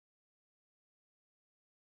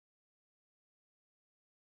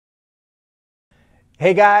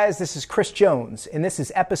Hey guys, this is Kris Jones, and this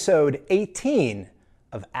is episode 18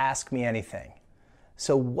 of Ask Me Anything.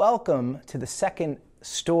 So welcome to the second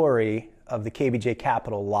story of the KBJ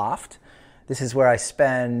Capital Loft. This is where I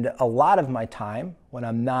spend a lot of my time when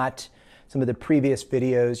I'm not. Some of the previous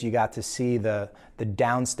videos, you got to see the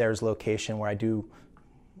downstairs location where I do,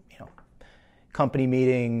 company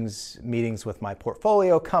meetings with my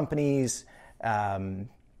portfolio companies, among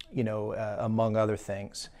other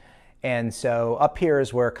things. And so up here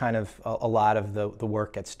is where kind of a lot of the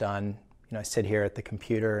work gets done. I sit here at the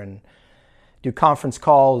computer and do conference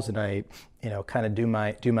calls, and I, kind of do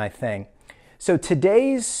my thing. So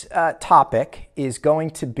today's topic is going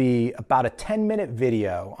to be about a 10-minute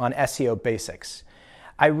video on SEO basics.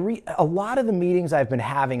 A lot of the meetings I've been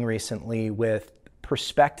having recently with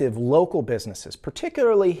prospective local businesses,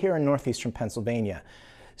 particularly here in northeastern Pennsylvania.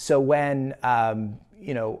 So when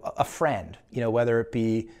a friend, whether it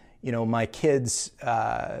be my kid's,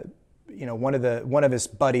 one of his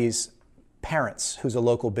buddies' parents who's a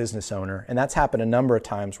local business owner, and that's happened a number of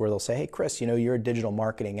times where they'll say, "Hey, Kris, you're a digital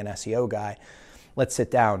marketing and SEO guy. Let's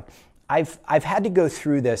sit down." I've had to go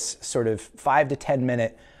through this sort of 5 to 10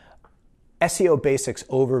 minute SEO basics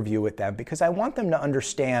overview with them because I want them to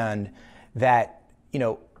understand that,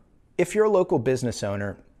 if you're a local business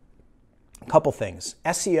owner, a couple things.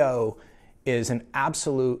 SEO is an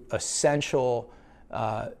absolute essential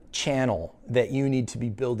channel that you need to be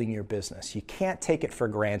building your business. You can't take it for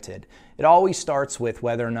granted. It always starts with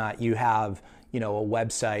whether or not you have, a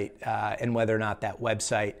website and whether or not that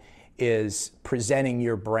website is presenting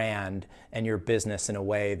your brand and your business in a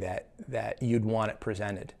way that you'd want it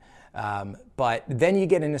presented. But then you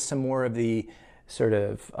get into some more of the sort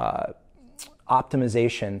of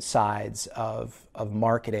optimization sides of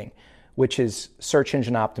marketing, which is search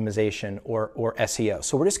engine optimization or SEO.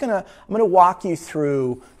 So I'm gonna walk you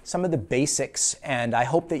through some of the basics, and I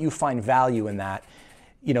hope that you find value in that.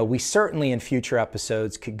 We certainly in future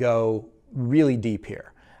episodes could go really deep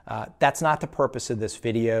here. That's not the purpose of this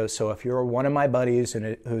video. So if you're one of my buddies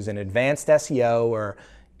who's an advanced SEO or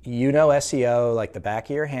SEO like the back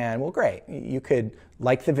of your hand, well, great. You could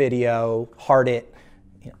like the video, heart it,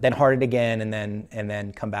 then heart it again, and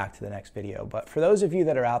then come back to the next video. But for those of you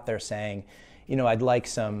that are out there saying, I'd like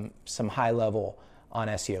some high level on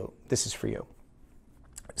SEO, this is for you.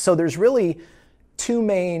 So there's really two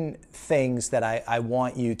main things that I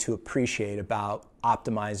want you to appreciate about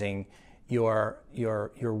optimizing your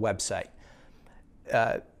website.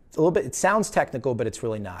 A little bit, it sounds technical, but it's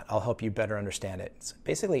really not. I'll help you better understand it. It's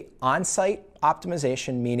basically on-site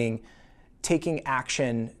optimization, meaning taking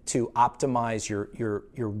action to optimize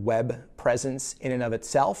your web presence in and of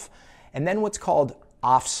itself, and then what's called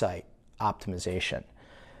off-site optimization.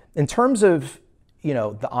 In terms of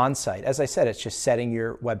the on-site, as I said, it's just setting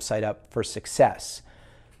your website up for success.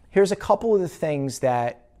 Here's a couple of the things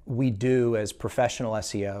that we do as professional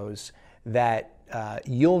SEOs that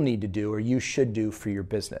you'll need to do or you should do for your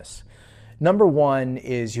business. Number one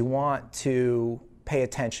is you want to pay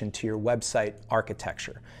attention to your website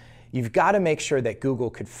architecture. You've got to make sure that Google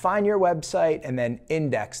could find your website and then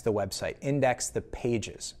index the website, index the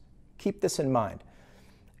pages. Keep this in mind.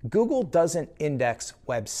 Google doesn't index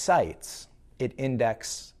websites, it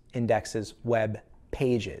indexes web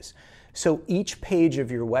pages. So each page of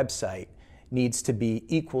your website needs to be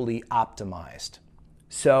equally optimized.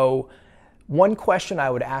 So one question I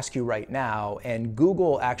would ask you right now, and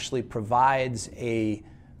Google actually provides a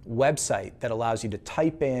website that allows you to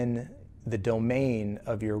type in the domain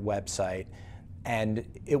of your website, and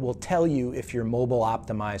it will tell you if you're mobile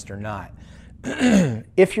optimized or not.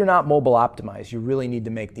 If you're not mobile optimized, you really need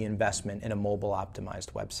to make the investment in a mobile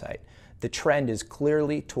optimized website. The trend is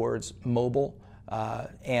clearly towards mobile,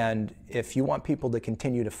 and if you want people to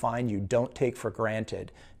continue to find you, don't take for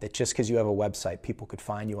granted that just because you have a website, people could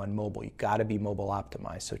find you on mobile. You've got to be mobile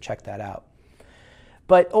optimized, so check that out.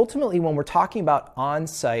 But ultimately, when we're talking about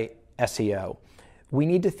on-site SEO, we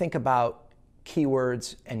need to think about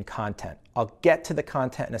keywords and content. I'll get to the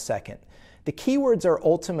content in a second. The keywords are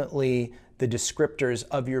ultimately the descriptors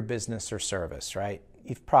of your business or service, right?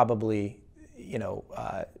 You've probably,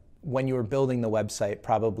 when you were building the website,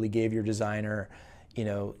 probably gave your designer,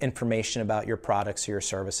 information about your products or your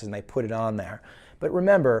services, and they put it on there. But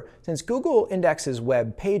remember, since Google indexes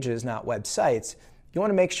web pages, not websites, you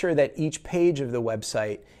want to make sure that each page of the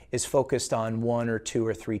website is focused on one or two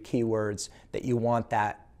or three keywords that you want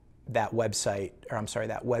that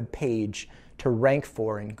web page to rank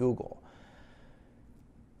for in Google.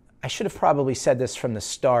 I should have probably said this from the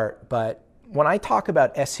start, but when I talk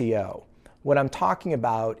about SEO, what I'm talking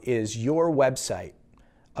about is your website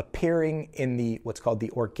appearing in the what's called the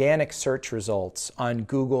organic search results on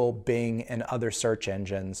Google, Bing, and other search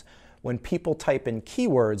engines when people type in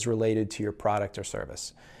keywords related to your product or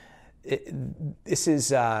service. This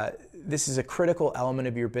is a critical element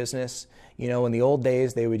of your business. You know, in the old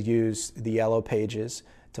days, they would use the yellow pages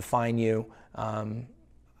to find you.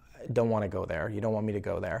 Don't want to go there. You don't want me to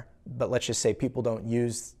go there. But let's just say people don't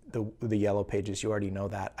use the yellow pages. You already know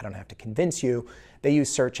that. I don't have to convince you. They use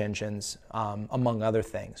search engines, among other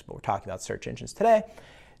things, but we're talking about search engines today.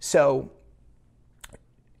 So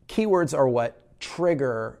keywords are what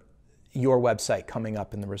trigger your website coming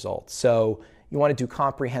up in the results. So you want to do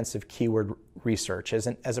comprehensive keyword research.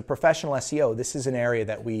 As a professional SEO, this is an area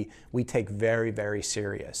that we take very, very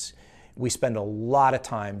serious. We spend a lot of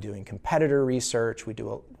time doing competitor research.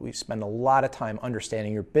 We spend a lot of time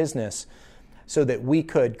understanding your business so that we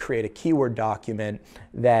could create a keyword document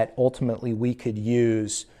that ultimately we could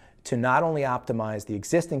use to not only optimize the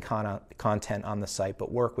existing content on the site,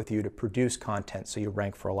 but work with you to produce content so you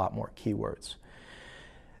rank for a lot more keywords.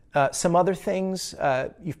 Some other things,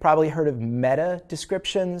 you've probably heard of meta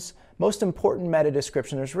descriptions. Most important meta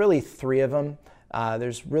description, there's really 3 of them.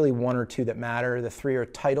 There's really 1 or 2 that matter. The 3 are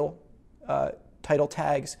title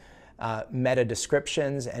tags, meta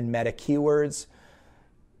descriptions, and meta keywords.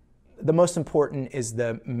 The most important is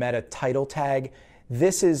the meta title tag.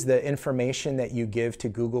 This is the information that you give to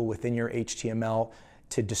Google within your HTML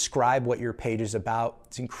to describe what your page is about.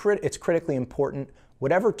 It's critically important.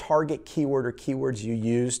 Whatever target keyword or keywords you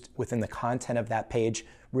used within the content of that page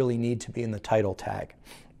really need to be in the title tag.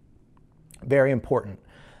 Very important.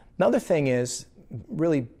 Another thing is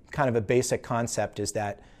really kind of a basic concept is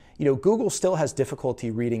that, you know, Google still has difficulty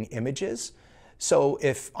reading images. So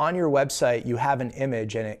if on your website you have an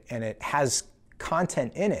image and it has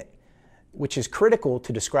content in it, which is critical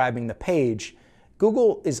to describing the page,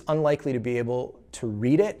 Google is unlikely to be able to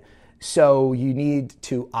read it. So you need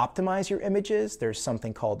to optimize your images. There's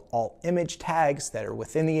something called alt image tags that are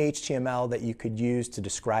within the HTML that you could use to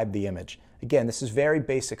describe the image. Again, this is very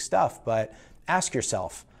basic stuff, but ask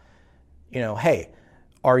yourself, you know, hey,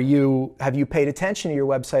 have you paid attention to your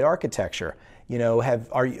website architecture? You know,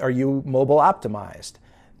 are you mobile optimized?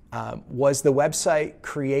 Was the website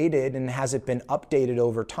created and has it been updated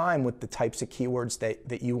over time with the types of keywords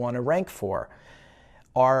that you want to rank for?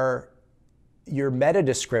 Are your meta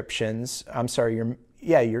descriptions, your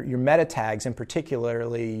meta tags, and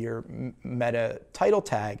particularly your meta title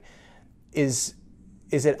tag, is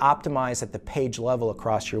it optimized at the page level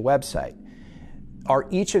across your website? Are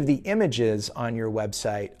each of the images on your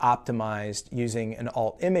website optimized using an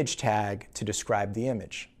alt image tag to describe the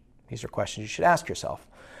image? These are questions you should ask yourself.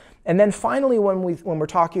 And then finally, when we're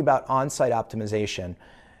talking about on-site optimization,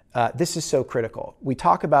 this is so critical. We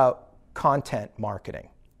talk about content marketing,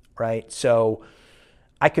 right? So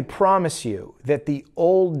I could promise you that the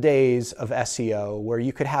old days of SEO, where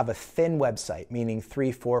you could have a thin website, meaning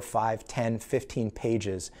 3, 4, 5, 10, 15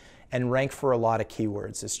 pages, and rank for a lot of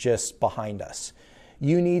keywords, is just behind us.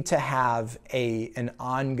 You need to have an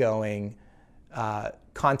ongoing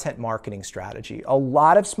content marketing strategy. A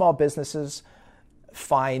lot of small businesses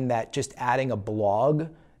find that just adding a blog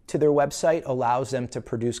to their website allows them to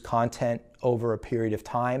produce content over a period of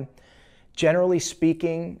time. Generally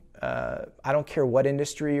speaking, I don't care what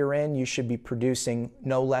industry you're in, you should be producing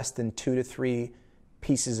no less than 2 to 3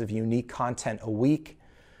 pieces of unique content a week.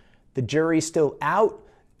 The jury's still out,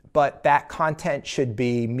 but that content should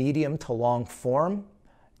be medium to long form,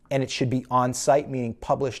 and it should be on site, meaning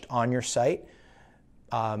published on your site.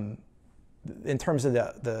 In terms of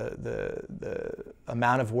the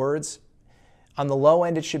amount of words, on the low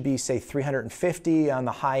end it should be, say, 350. On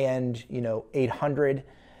the high end, 800.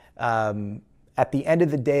 At the end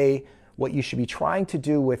of the day, what you should be trying to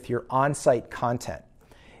do with your on-site content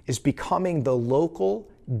is becoming the local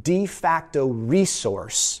de facto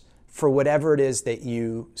resource for whatever it is that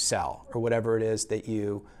you sell or whatever it is that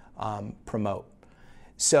you promote.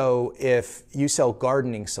 So if you sell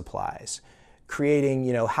gardening supplies,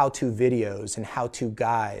 creating how-to videos and how-to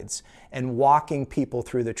guides and walking people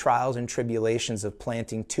through the trials and tribulations of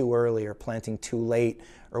planting too early or planting too late,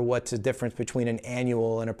 or what's the difference between an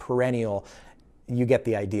annual and a perennial, you get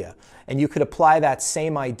the idea. And you could apply that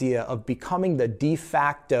same idea of becoming the de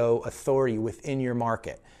facto authority within your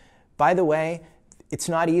market. By the way, it's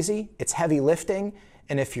not easy, it's heavy lifting,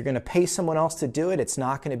 and if you're going to pay someone else to do it, it's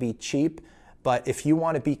not going to be cheap. But if you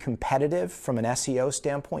want to be competitive from an SEO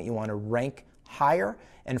standpoint, you want to rank higher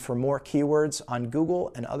and for more keywords on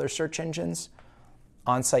Google and other search engines,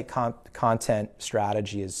 on-site content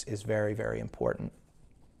strategy is very, very important.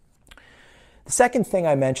 The second thing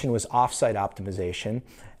I mentioned was off-site optimization.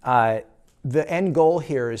 the end goal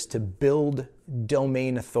here is to build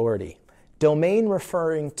domain authority. Domain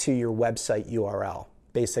referring to your website URL.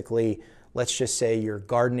 Basically, let's just say you're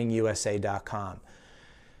gardeningusa.com.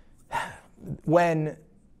 When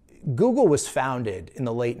Google was founded in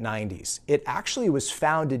the late 90s, it actually was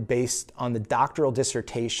founded based on the doctoral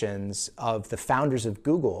dissertations of the founders of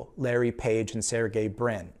Google, Larry Page and Sergey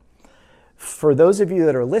Brin. For those of you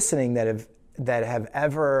that are listening that have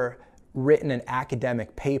ever written an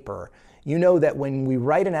academic paper, you know that when we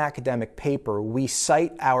write an academic paper, we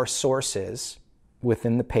cite our sources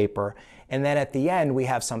within the paper, and then at the end we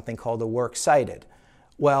have something called a works cited.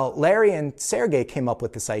 Well, Larry and Sergey came up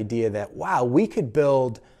with this idea that, wow, we could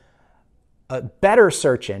build a better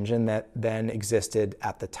search engine than existed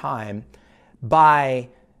at the time by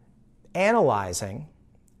analyzing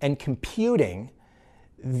and computing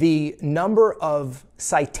the number of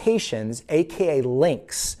citations, aka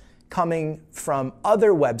links, coming from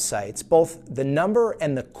other websites, both the number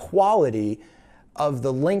and the quality of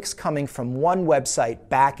the links coming from one website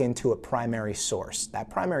back into a primary source. That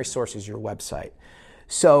primary source is your website.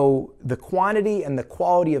 So the quantity and the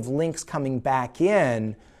quality of links coming back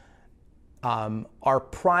in are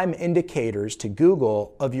prime indicators to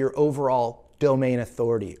Google of your overall domain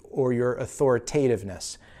authority or your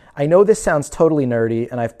authoritativeness. I know this sounds totally nerdy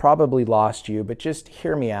and I've probably lost you, but just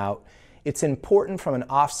hear me out. It's important from an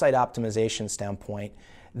off-site optimization standpoint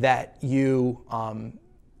that you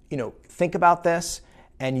think about this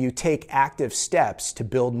and you take active steps to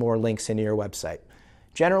build more links into your website.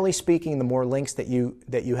 Generally speaking, the more links that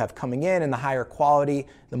you have coming in and the higher quality,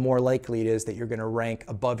 the more likely it is that you're going to rank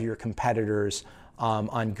above your competitors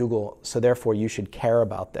on Google. So therefore, you should care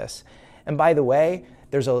about this. And by the way,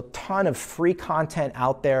 there's a ton of free content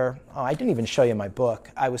out there. Oh, I didn't even show you my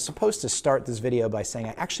book. I was supposed to start this video by saying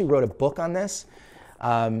I actually wrote a book on this.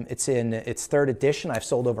 It's in its third edition. I've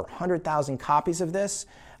sold over 100,000 copies of this.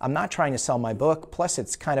 I'm not trying to sell my book. Plus,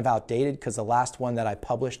 it's kind of outdated because the last one that I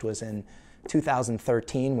published was in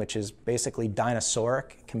 2013, which is basically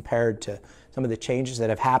dinosauric compared to some of the changes that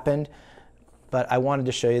have happened. But I wanted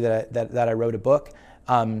to show you that I wrote a book.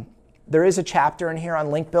 There is a chapter in here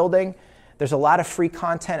on link building. There's a lot of free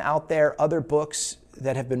content out there. Other books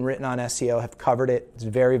that have been written on SEO have covered it. It's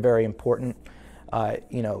very, very important.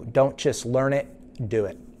 Don't just learn it, do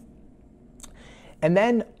it. And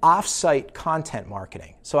then off-site content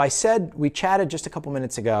marketing. So we chatted just a couple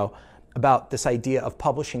minutes ago about this idea of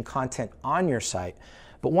publishing content on your site.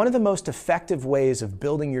 But one of the most effective ways of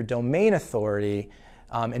building your domain authority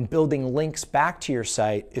and building links back to your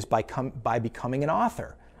site is by becoming an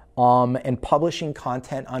author. And publishing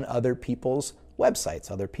content on other people's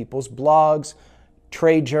websites, other people's blogs,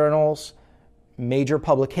 trade journals, major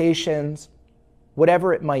publications,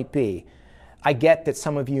 whatever it might be. I get that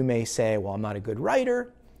some of you may say, well, I'm not a good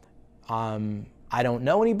writer. I don't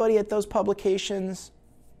know anybody at those publications.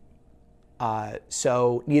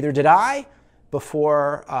 So neither did I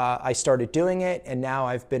before I started doing it. And now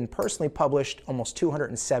I've been personally published almost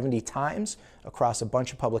 270 times across a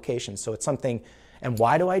bunch of publications. So it's something. And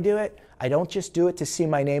why do I do it? I don't just do it to see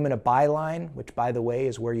my name in a byline, which by the way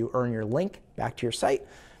is where you earn your link back to your site.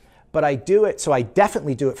 But I do it, so I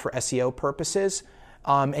definitely do it for SEO purposes.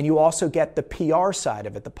 And you also get the PR side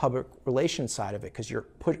of it, the public relations side of it, because you're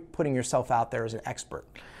putting yourself out there as an expert.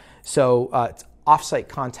 So it's off-site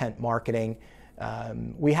content marketing.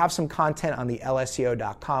 We have some content on the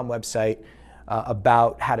lseo.com website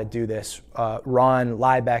about how to do this. Ron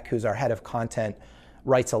Liebeck, who's our head of content,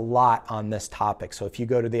 writes a lot on this topic. So if you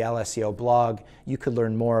go to the LSEO blog, you could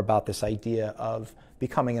learn more about this idea of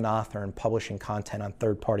becoming an author and publishing content on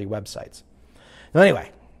third-party websites. Now, anyway,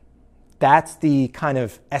 that's the kind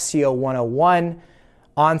of SEO 101,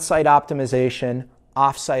 on-site optimization,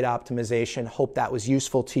 off-site optimization. Hope that was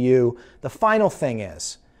useful to you. The final thing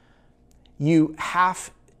is you have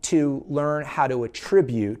to learn how to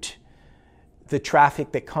attribute the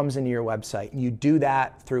traffic that comes into your website. You do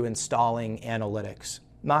that through installing analytics.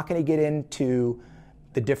 I'm not going to get into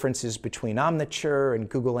the differences between Omniture and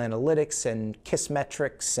Google Analytics and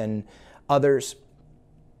Kissmetrics and others.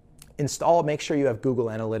 Make sure you have Google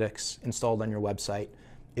Analytics installed on your website.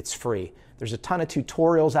 It's free. There's a ton of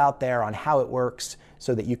tutorials out there on how it works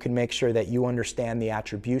so that you can make sure that you understand the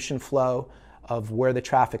attribution flow of where the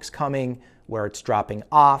traffic's coming, where it's dropping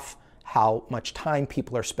off, how much time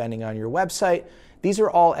people are spending on your website. These are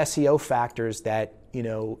all SEO factors that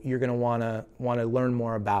you're going to want to learn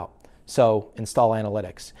more about. So install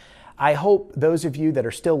analytics. I hope those of you that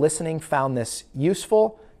are still listening found this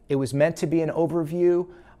useful. It was meant to be an overview.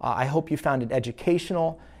 I hope you found it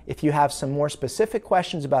educational. If you have some more specific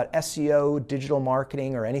questions about SEO, digital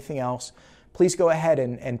marketing, or anything else, please go ahead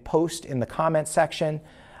and post in the comment section.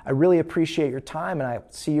 I really appreciate your time, and I'll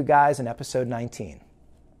see you guys in episode 19.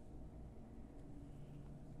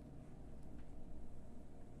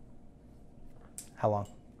 How long?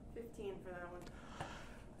 15 for that one.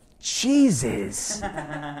 Jesus!